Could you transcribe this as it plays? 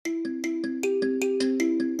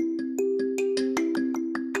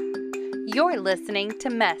You're listening to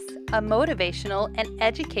Mess, a motivational and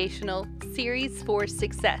educational series for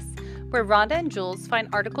success, where Rhonda and Jules find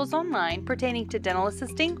articles online pertaining to dental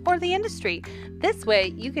assisting or the industry. This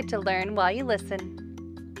way, you get to learn while you listen.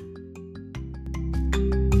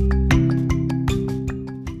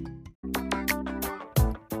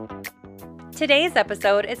 Today's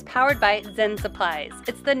episode is powered by Zen Supplies.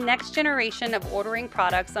 It's the next generation of ordering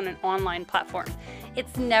products on an online platform.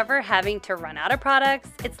 It's never having to run out of products.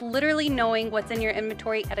 It's literally knowing what's in your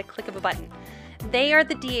inventory at a click of a button. They are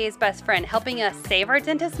the DA's best friend, helping us save our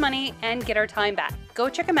dentist money and get our time back. Go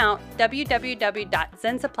check them out,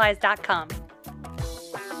 www.zensupplies.com.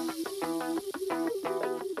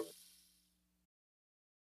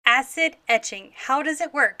 Acid etching, how does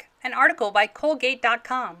it work? An article by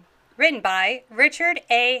Colgate.com. Written by Richard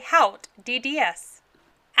A. Hout, DDS.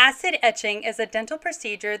 Acid etching is a dental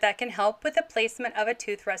procedure that can help with the placement of a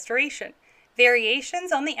tooth restoration.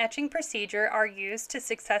 Variations on the etching procedure are used to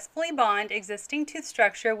successfully bond existing tooth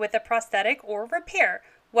structure with a prosthetic or repair,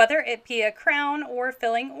 whether it be a crown or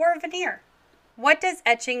filling or veneer. What does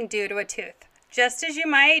etching do to a tooth? Just as you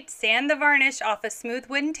might sand the varnish off a smooth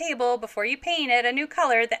wooden table before you paint it a new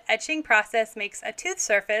color, the etching process makes a tooth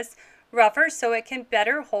surface rougher so it can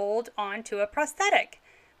better hold on to a prosthetic.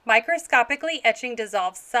 Microscopically, etching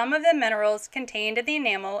dissolves some of the minerals contained in the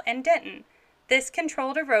enamel and dentin. This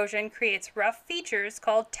controlled erosion creates rough features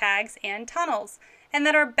called tags and tunnels, and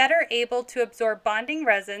that are better able to absorb bonding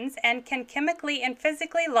resins and can chemically and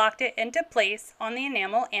physically lock it into place on the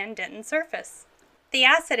enamel and dentin surface. The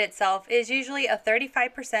acid itself is usually a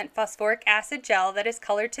 35% phosphoric acid gel that is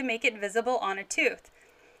colored to make it visible on a tooth.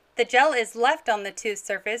 The gel is left on the tooth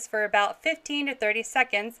surface for about 15 to 30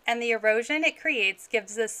 seconds, and the erosion it creates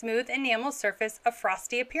gives the smooth enamel surface a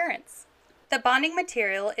frosty appearance. The bonding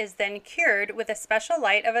material is then cured with a special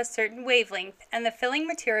light of a certain wavelength, and the filling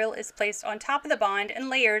material is placed on top of the bond in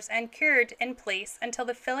layers and cured in place until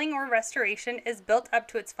the filling or restoration is built up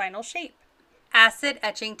to its final shape. Acid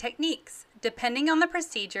etching techniques. Depending on the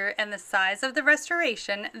procedure and the size of the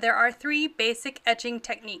restoration, there are 3 basic etching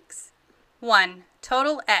techniques. 1.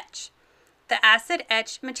 Total etch. The acid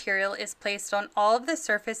etch material is placed on all of the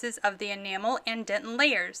surfaces of the enamel and dentin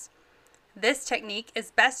layers. This technique is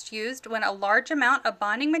best used when a large amount of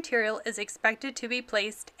bonding material is expected to be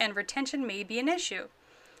placed and retention may be an issue.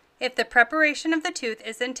 If the preparation of the tooth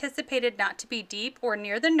is anticipated not to be deep or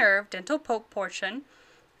near the nerve dental pulp portion,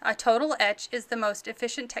 a total etch is the most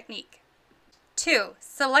efficient technique. 2.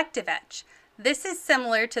 Selective etch. This is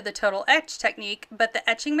similar to the total etch technique, but the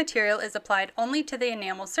etching material is applied only to the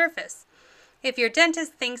enamel surface. If your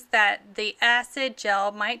dentist thinks that the acid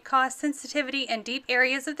gel might cause sensitivity in deep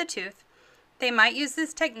areas of the tooth, they might use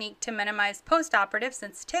this technique to minimize post-operative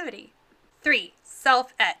sensitivity. 3.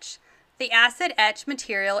 Self-etch. The acid etch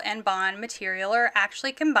material and bond material are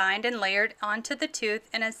actually combined and layered onto the tooth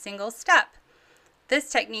in a single step.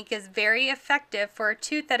 This technique is very effective for a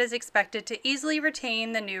tooth that is expected to easily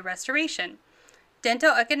retain the new restoration.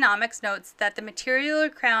 Dental Economics notes that the material a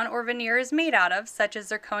crown or veneer is made out of, such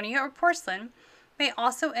as zirconia or porcelain, may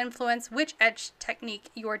also influence which etch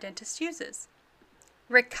technique your dentist uses.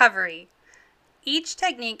 Recovery. Each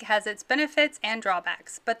technique has its benefits and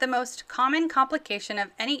drawbacks, but the most common complication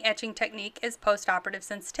of any etching technique is postoperative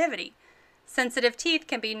sensitivity. Sensitive teeth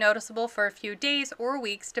can be noticeable for a few days or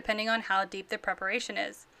weeks depending on how deep the preparation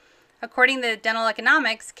is. According to Dental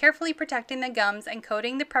Economics, carefully protecting the gums and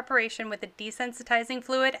coating the preparation with a desensitizing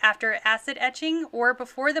fluid after acid etching or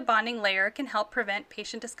before the bonding layer can help prevent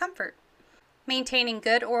patient discomfort. Maintaining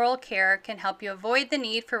good oral care can help you avoid the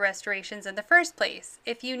need for restorations in the first place.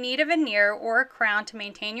 If you need a veneer or a crown to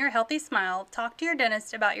maintain your healthy smile, talk to your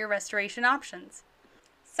dentist about your restoration options.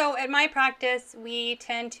 So in my practice, we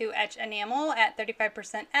tend to etch enamel at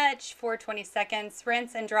 35% etch for 20 seconds,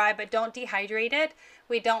 rinse and dry, but don't dehydrate it.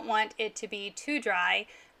 We don't want it to be too dry.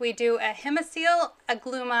 We do a Hemiseal, a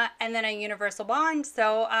Gluma, and then a universal bond.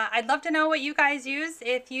 So I'd love to know what you guys use.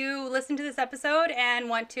 If you listen to this episode and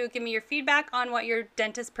want to give me your feedback on what your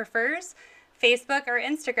dentist prefers, Facebook or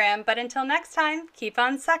Instagram. But until next time, keep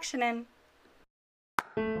on suctioning.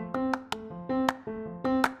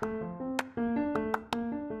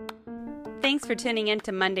 Thanks for tuning in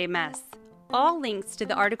to Monday Mess. All links to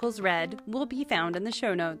the articles read will be found in the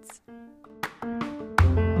show notes.